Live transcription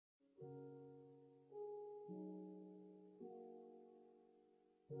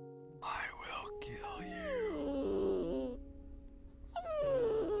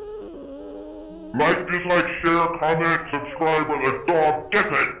Like, dislike, share, comment, subscribe, or the dog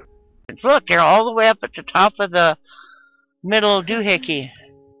gets it! Look, they're all the way up at the top of the middle doohickey.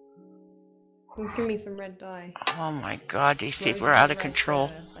 Give me some red dye. Oh my god, these Where people is are the out of red control.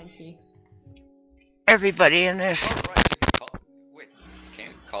 fur? Thank you. Everybody in this. Oh, right. Wait, can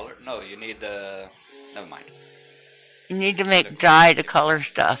you color? No, you need never mind. You need to make dye to color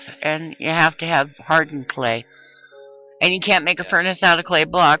stuff, and you have to have hardened clay. And you can't make a furnace out of clay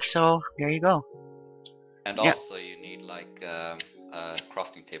blocks, so there you go. And also you need like a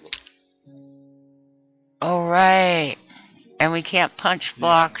crafting table. Oh, right. And we can't punch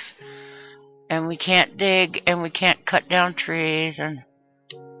blocks, and we can't dig, and we can't cut down trees, and...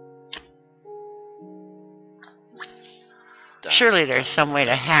 Surely there's some way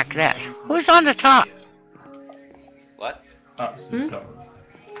to hack that. Who's on the top? What? Up to the top.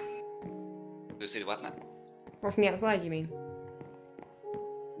 You see what now? Or from the outside, you mean?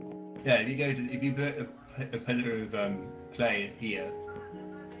 Yeah, if you put a pillar of clay here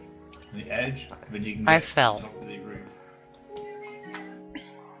on the edge, then you can get to the top of the roof.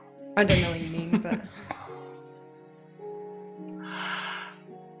 I don't know what you mean, but...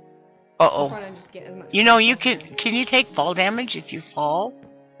 Uh-oh. You know, you can you take fall damage if you fall?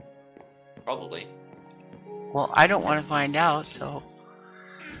 Probably. Well, I don't want to find out, so...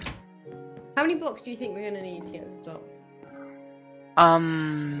 How many blocks do you think we're going to need to get to the top?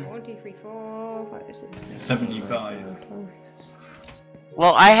 1, 2, 3, 4, 5, 6, 7, 75.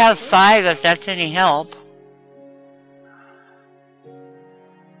 Well, I have 5 if that's any help.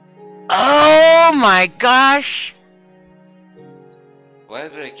 Oh my gosh! Why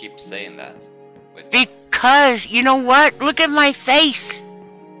do I keep saying that? Wait. Because, you know what? Look at my face!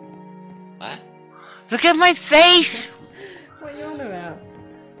 What? Look at my face! What are you on about?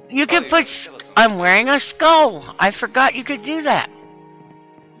 You can put... I'm wearing a skull. I forgot you could do that.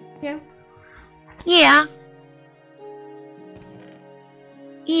 Yeah. Yeah.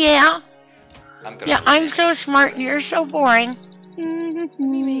 Yeah. I'm so smart and you're so boring. What do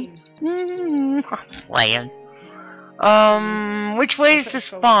you mean? I'm playing. Which way is the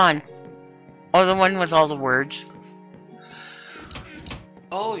spawn? Oh, the one with all the words.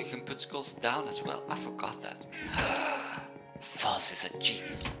 Oh, you can put skulls down as well. I forgot that. False is a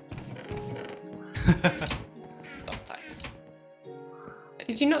genius. Sometimes.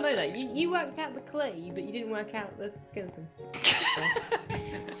 Did you not know that? You worked out the clay, but you didn't work out the skeleton.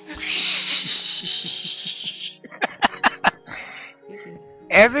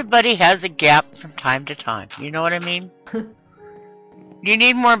 Everybody has a gap from time to time. You know what I mean? Do you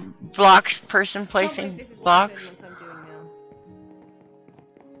need more blocks, person placing blocks?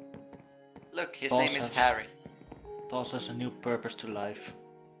 Look, his name is Harry. Boss has a new purpose to life.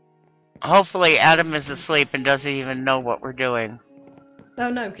 Hopefully Adam is asleep and doesn't even know what we're doing. Oh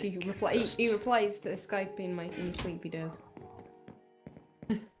no, because he replies to Skype in his sleep, he does.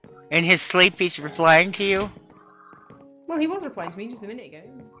 In his sleep he's replying to you? Well, he was replying to me just a minute ago.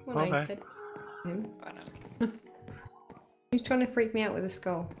 Well, okay. I said him. He's trying to freak me out with a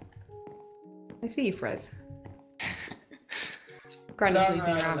skull. I see you, Frez. Granny's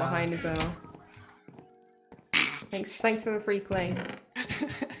sleeping around behind as well. Thanks for the free clay.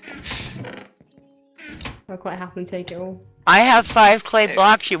 I'll quite happily take it all. I have 5 clay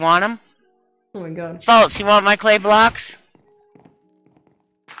blocks, you want them? Oh my god. False, you want my clay blocks?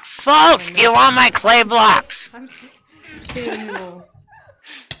 False, you want my clay blocks? I'm stealing them all.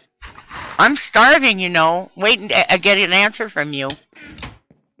 I'm starving, you know, waiting to get an answer from you.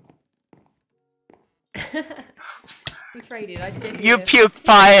 We traded. You puke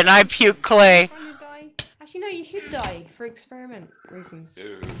pie and I puke clay. Actually, no, you should die for experiment reasons.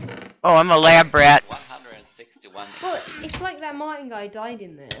 Oh, I'm a lab rat. 161. Well, if like that Martin guy died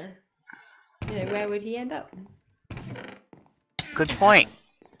in there, you know, where would he end up? Good point.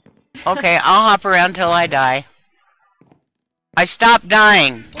 Okay, I'll hop around till I die. I stopped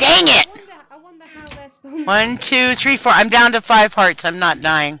dying. Well, dang it! I wonder how they're spawned. 1, 2, 3, 4. I'm down to 5 hearts. I'm not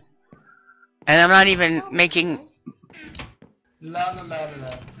dying. And I'm not even making... La la la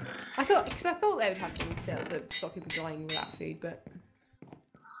la. I thought they would have something set up that stop people dying without food, but...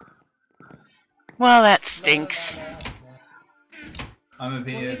 Well, that stinks. I'm up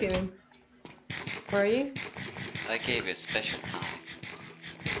here. What are you doing? Where are you? I gave you a special time.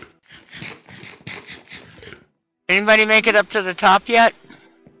 Anybody make it up to the top yet?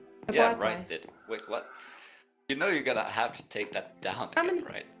 Yeah, right did. Wait, what? You know you're gonna have to take that down again,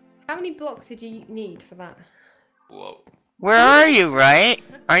 right? How many blocks did you need for that? Whoa. Where are you, right?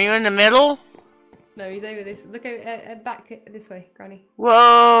 Are you in the middle? No, he's over this. Look back this way, Granny.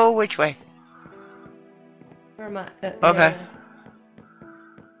 Whoa, which way? Where am I? Okay.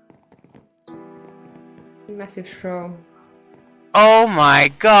 Massive troll. Oh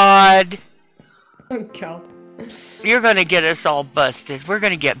my god. Oh god. You're gonna get us all busted. We're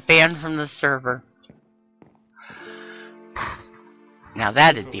gonna get banned from the server. Now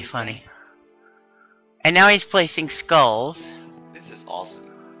that'd be funny. And now he's placing skulls. This is awesome.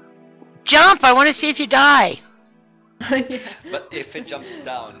 Jump! I want to see if you die. Yeah. But if it jumps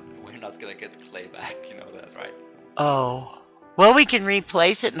down, we're not gonna get clay back. You know that, right? Oh. Well, we can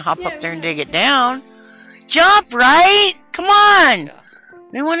replace it and hop Yeah, up there and yeah. dig it down. Jump, right? Come on! Yeah.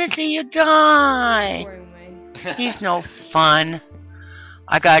 We want to see you die. Boring way. He's no fun.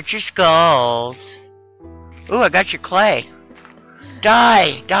 I got your skulls. Ooh, I got your clay.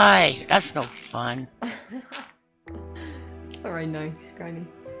 Die, die. That's no fun. Sorry, nice, Granny.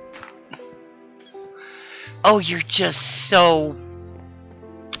 Oh, you're just so...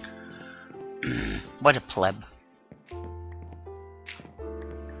 What a pleb.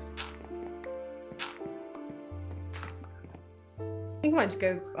 I think I might just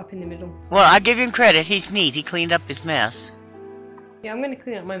go up in the middle. Well, I give him credit. He's neat. He cleaned up his mess. Yeah, I'm gonna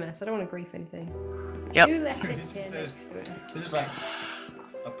clean up my mess. I don't want to grief anything. Yep. Who left This this here is, next to it? this is like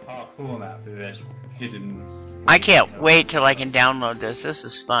a parkour map with there's hidden. I can't wait till I can download this. This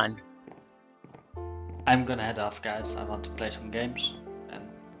is fun. I'm gonna head off, guys. I want to play some games. And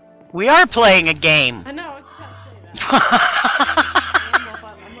We are playing a game. I know, I was just about to say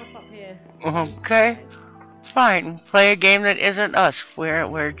that. I'm off up here. Okay. Fine. Play a game that isn't us.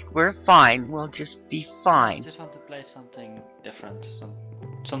 We're fine. We'll just be I fine. just want to play something different.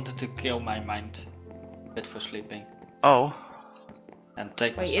 Something to kill my mind. A bit for sleeping. Oh. And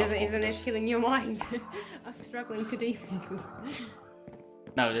take Wait, myself isn't off it this. killing your mind? I'm struggling to do things.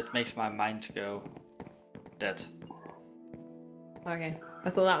 No, that makes my mind go dead. Okay, I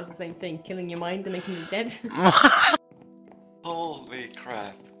thought that was the same thing, killing your mind and making you dead. Holy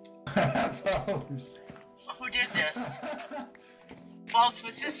crap! False. Who did this? False,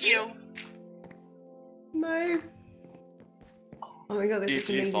 was this you? No. Oh my god, this is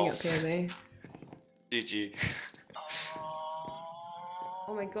GG, amazing false. up here though. GG.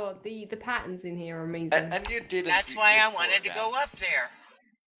 Oh my god, the patterns in here are amazing. And you didn't. That's why I wanted to go up there.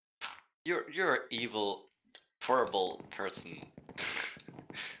 You're an evil, horrible person.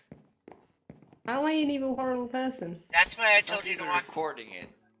 How am I an evil, horrible person? That's why I Not even recording it.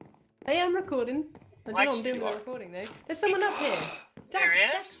 I am recording. I don't know what I'm doing you with are. the recording though. There's someone up here. There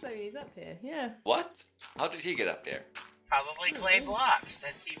is? Daxone is up here, yeah. What? How did he get up there? Probably clay blocks.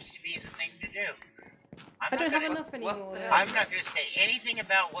 That seems to be the thing to do. I don't have enough what anymore. the though. hell? I'm not going to say anything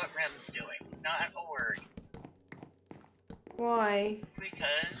about what Rem's doing. Not a word. Why?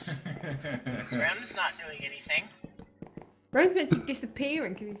 Because Rem's not doing anything. Rome's meant to be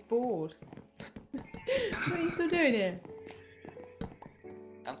disappearing because he's bored. What are you still doing here?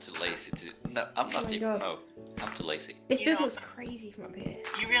 I'm too lazy to. No, I'm not my even. God. No, I'm too lazy. This You build know- looks crazy from up here.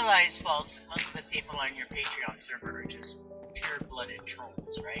 You realize, False, most of the people on your Patreon server are just pure-blooded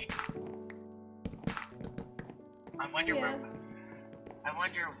trolls, right? I wonder Yeah. I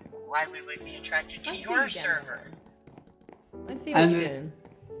wonder why we would be attracted to I see your you down server. I see what And you're we- doing.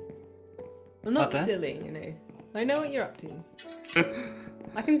 I'm not What, eh? silly, you know. I know what you're up to.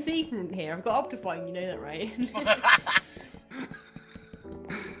 I can see from here. I've got Optifine, you know that, right?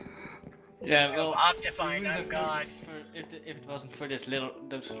 Yeah, well, Optifine, we oh wouldn't god. have noticed if it wasn't for those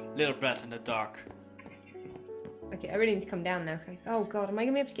little brats in the dark. Okay, I really need to come down now. Oh god, am I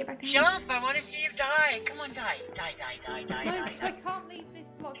gonna be able to get back down? Jump! I want to see you die! Come on, die! Die, die, die, die, No, die, because I die. can't leave this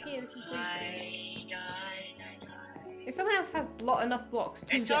block here. This is weak. Die, die, die. If someone else has enough blocks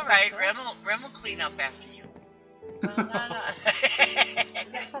to It's get alright, back Rem will clean up after you. up.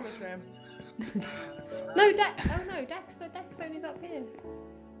 Is that a promise, Rem? No, Dax. Oh no, Daxone is up here.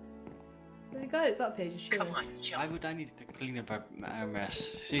 There's a guy that's up here just chilling. Come on, Why jump. would I need to clean up our mess?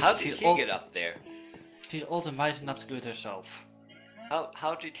 How did he get up there? She's old and wise enough to do it herself.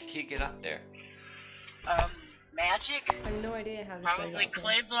 How did he get up there? Magic? I have no idea how this guy got Probably up here.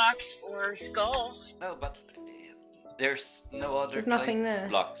 clay blocks or skulls. No, but there's no other There's clay nothing there.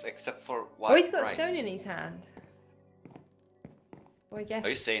 blocks except for white. Oh, he's got rice. stone in his hand. Oh, I guess. Are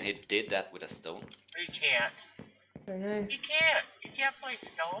you saying he did that with a stone? You can't. I don't know. You can't. You can't play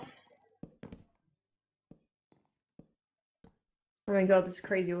stone. Oh my god, this is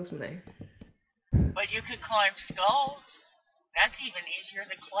crazy awesome though. But you could climb skulls. That's even easier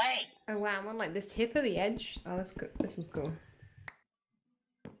than clay. Oh wow, I'm on like this tip of the edge. Oh, that's good. This is cool.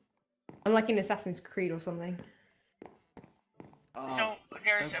 I'm like in Assassin's Creed or something. Oh, So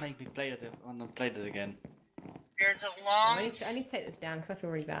there's don't a make me play it. I want to play it again. long I need to take this down because I feel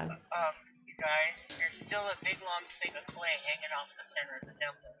really bad. you guys, there's still a big long thing of clay hanging off the center of the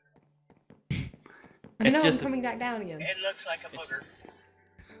temple. I know I'm coming back down again. It looks like a booger.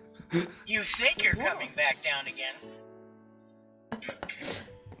 You think you're coming back down again?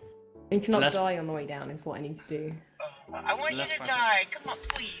 I need to not die on the way down is what I need to do. I want you to die. Come on,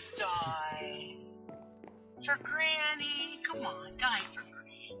 please die. For Granny. Come on, die for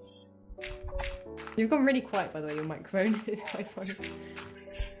Granny. You've gone really quiet, by the way, your microphone. It's quite funny.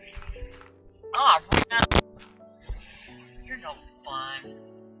 Oh, you're no fun.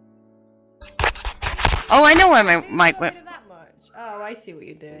 Oh, I know where my mic went. That much? Oh, I see what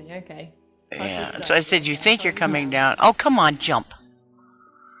you're doing. Okay. Yeah, so I said you think you're coming down. Oh, come on, jump.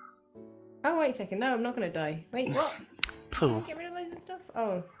 Oh, wait a second. No, I'm not gonna die. Wait, what? Pooh. Get rid of loads of stuff?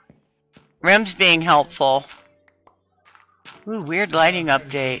 Oh. Rem's being helpful. Ooh, weird lighting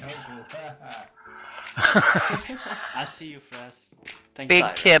update. I see you, Fraz. Big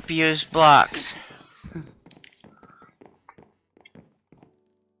tip, use blocks.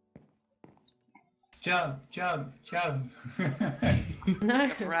 Jump, jump, jump. No.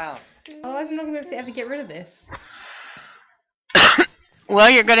 Get around. Otherwise I'm not gonna be able to ever get rid of this. Well,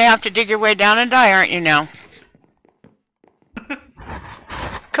 you're gonna have to dig your way down and die, aren't you now?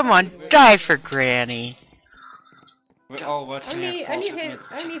 Come on, die for Granny. We're all watching Only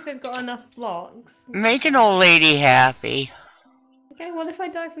if they've got enough blocks. Make an old lady happy. Okay, well if I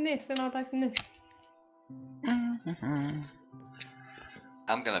die from this, then I'll die from this.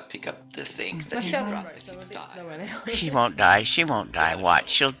 I'm gonna pick up the things My that you shell drop broke, if so you I'm a bit die. slower now. She won't die. She won't die. Watch.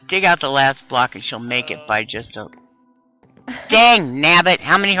 She'll dig out the last block and she'll make it by just a... Dang, nabbit.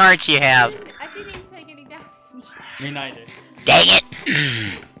 How many hearts you have? I didn't even take any damage. Me neither. Dang it. Do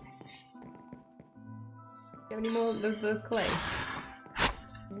you have any more of the clay?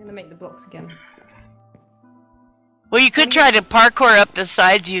 I'm gonna make the blocks again. Well, you could try to parkour up the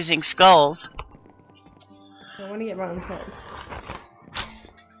sides using skulls. I want to get right on top.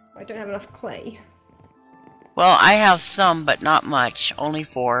 I don't have enough clay. Well, I have some, but not much. Only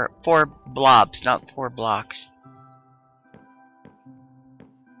four blobs, not 4 blocks.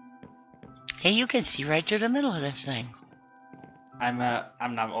 Hey, you can see right through the middle of this thing. I'm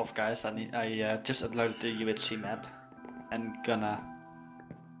now off, guys. I just uploaded the UHC map and gonna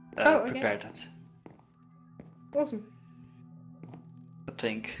prepare that. Awesome. I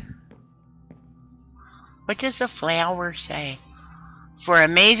think. What does the flower say? For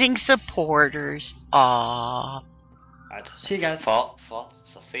amazing supporters. Aww. Alright, see you guys.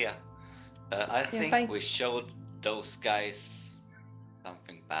 So see ya. I think bye. we showed those guys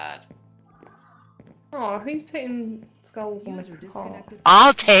something bad. Oh, who's putting skulls on the heart?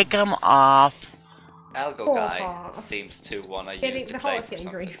 I'll take them off. Algo Poor guy heart. seems to wanna use the The clay heart's for getting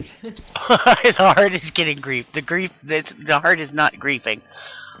something. griefed. The heart is getting griefed. The heart is not griefing.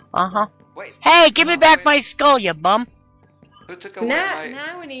 Uh-huh. Wait. Hey, give me back my skull, you bum. Who took away my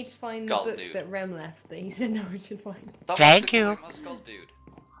Now we need to find the skull, book dude? that Rem left that he said no one should find. Someone Thank took you. away my skull, dude.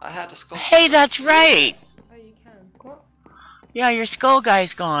 I had a skull. Hey, that's right. Oh, you can. What? Yeah, your skull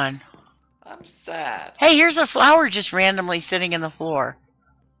guy's gone. I'm sad. Hey, here's a flower just randomly sitting in the floor.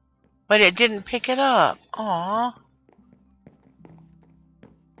 But it didn't pick it up. Aww.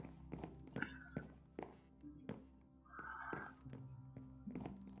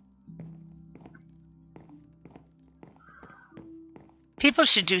 People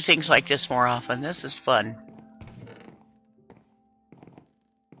should do things like this more often. This is fun.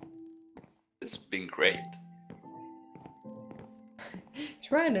 It's been great.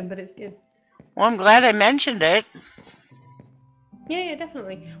 It's random, but it's good. Well, I'm glad I mentioned it. Yeah,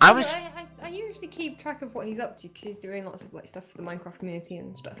 definitely. I usually keep track of what he's up to because he's doing lots of like stuff for the Minecraft community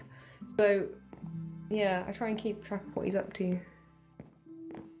and stuff. So, yeah, I try and keep track of what he's up to.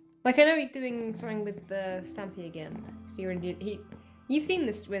 Like I know he's doing something with the Stampy again. So you've seen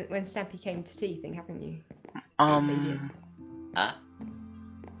this when Stampy came to tea thing, haven't you? Huh?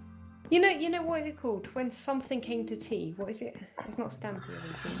 You know what is it called? When something came to tea. What is it? It's not Stampy,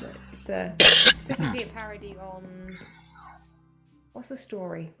 obviously, but it's supposed to be a parody on. What's the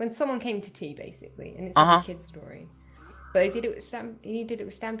story? When someone came to tea, basically, and it's like a kid's story. But he did it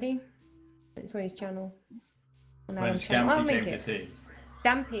with Stampy. It's on his channel. When Stampy came to tea.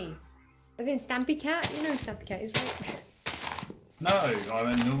 Stampy. As in Stampy Cat? You know who Stampy Cat is, right? No, I'm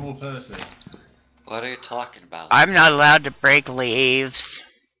a normal person. What are you talking about? I'm not allowed to break leaves.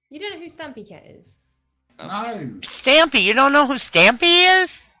 You don't know who Stampy Cat is? No. Stampy, you don't know who Stampy is?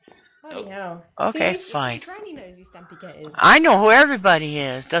 Holy hell. Okay, See, fine. Granny knows who Stampy Cat is. I know who everybody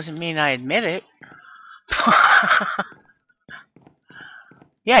is. Doesn't mean I admit it.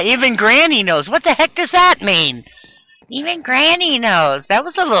 Yeah, even Granny knows. What the heck does that mean? Even Granny knows. That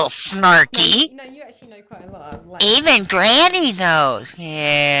was a little snarky. No, you actually know quite a lot. Of, like, Even Granny knows.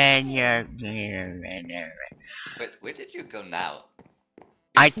 Yeah. Wait, where did you go now?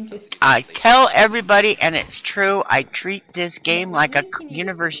 I tell everybody, and it's true, I treat this game like a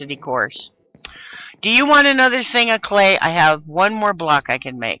university course. Do you want another thing of clay? I have one more block I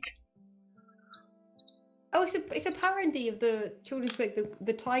can make. Oh, it's a parody of the children's book,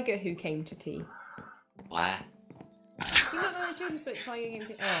 the tiger who came to tea. What? You not know the children's book, Tiger Came to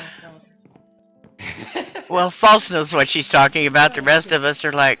Tea? Oh, God. Well, False knows what she's talking about. The rest of us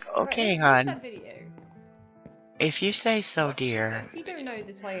are like, okay, hon. What's that video? If you say so, dear. You don't know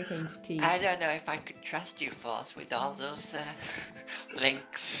the tiger came to tea. I don't know if I could trust you, False, with all those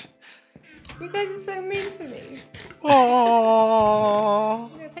links. You guys are so mean to me. Oh.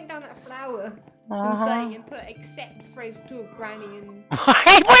 I'm gonna take down that flower and put except phrase to a granny and.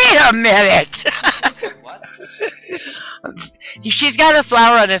 Wait a minute. What? She's got a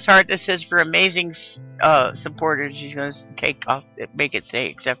flower on his heart that says for amazing supporters. She's gonna take off, make it say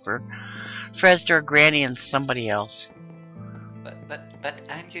except for Frestor, Granny, and somebody else. But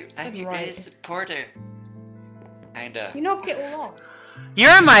I'm your greatest supporter. Kinda. You knocked it all off.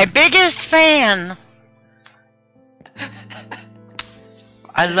 You're my biggest fan.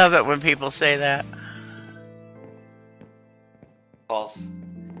 I love it when people say that. False.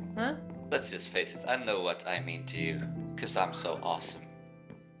 Huh? Let's just face it, I know what I mean to you, cause I'm so awesome.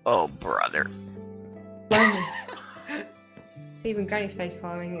 Oh, brother. Even Granny's face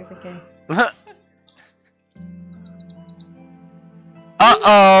following, it's okay.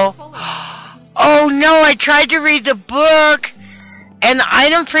 Uh-oh. Oh no, I tried to read the book, and the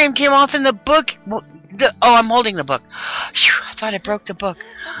item frame came off in the book. Oh, I'm holding the book. Phew, I thought I broke the book.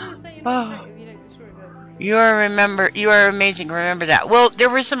 Oh. You are amazing, remember that. Well, there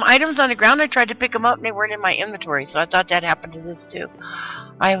were some items on the ground, I tried to pick them up, and they weren't in my inventory, so I thought that happened to this too.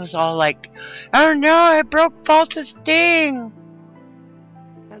 I was all like, oh no, I broke False's thing.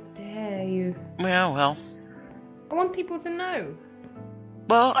 How dare you? Well. I want people to know.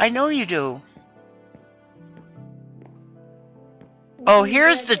 Well, I know you do. Oh,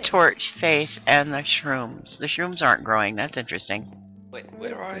 here's the torch face and the shrooms. The shrooms aren't growing. That's interesting. Wait,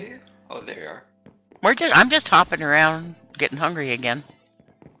 where are you? Oh, there you are. I'm just hopping around, getting hungry again.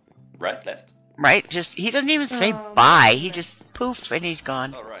 Right, left? Right? He doesn't even say bye. He just poof and he's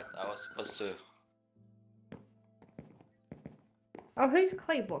gone. Oh, right. I was supposed to... Oh, whose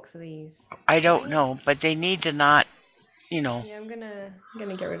clay blocks are these? I don't know, but they need to not, you know. Yeah, I'm gonna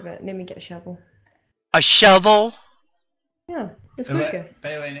get rid of it. Let me get a shovel. A shovel? Yeah, it's quicker.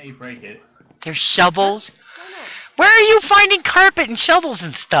 Better let you break it. There's shovels? Why not? Where are you finding carpet and shovels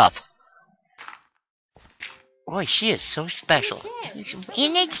and stuff? Boy, she is so special.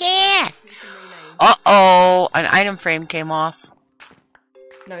 In the chat. Uh-oh, an item frame came off.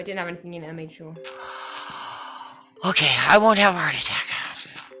 No, it didn't have anything in it, I made sure. Okay, I won't have a heart attack.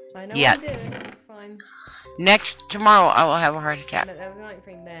 I know Yet. what I'm doing, it's fine. Tomorrow I will have a heart attack. No, there was an item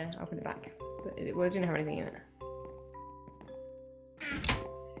frame there, I'll put it back. But it didn't have anything in it.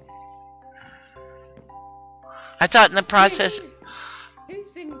 I thought in the process... Who's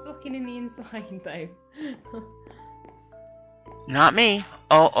been looking in the inside, though? Not me.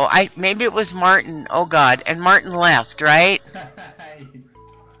 Maybe it was Martin. Oh God, and Martin left, right?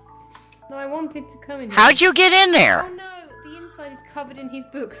 No, I wanted to come in here. How'd you get in there? Oh no, the inside is covered in his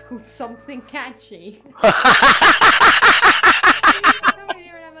books called Something Catchy. Oh, Come in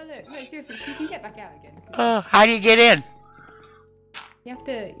here and have a look. No, seriously, you can get back out again. how do you get in? You have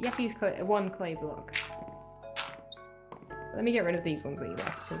to use one clay block. Let me get rid of these ones that you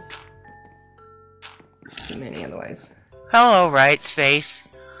left, because too many otherwise. Hello, right face.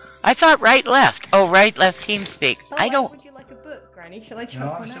 I thought right left. Oh, right left TeamSpeak. I don't. Would you like a book, Granny? Shall I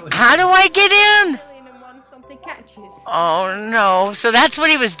trust one out? How do I get in? 1,000,001 Something Catches. Oh no! So that's what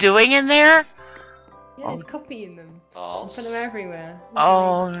he was doing in there? Yeah, he's copying them. Oh. Put them everywhere.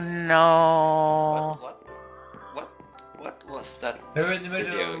 Oh no! What was that They're in the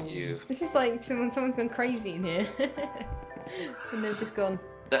video middle. you... This is like someone's gone crazy in here. And they've just gone,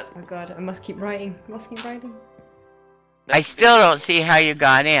 oh god, I must keep writing. I still don't see how you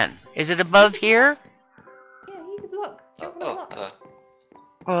got in. Is it above here? Yeah, use a block. Jump on a block.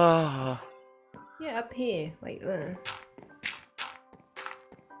 Oh. Yeah, up here, like there.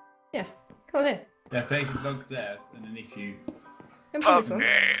 Yeah, come on here. Yeah, place a block there, and then if you... Jump on this one.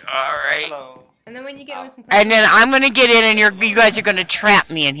 Alright. Hello. And then when you get on this one... And then I'm gonna get in and you guys are gonna trap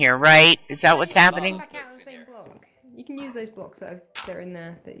me in here, right? Is that what's happening? Back out on the same block. You can use those blocks that are in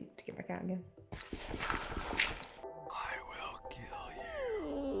there to get back out again. I will kill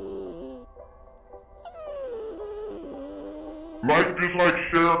you. Like, dislike,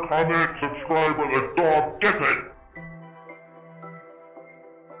 share, comment, subscribe, or the dog gets it!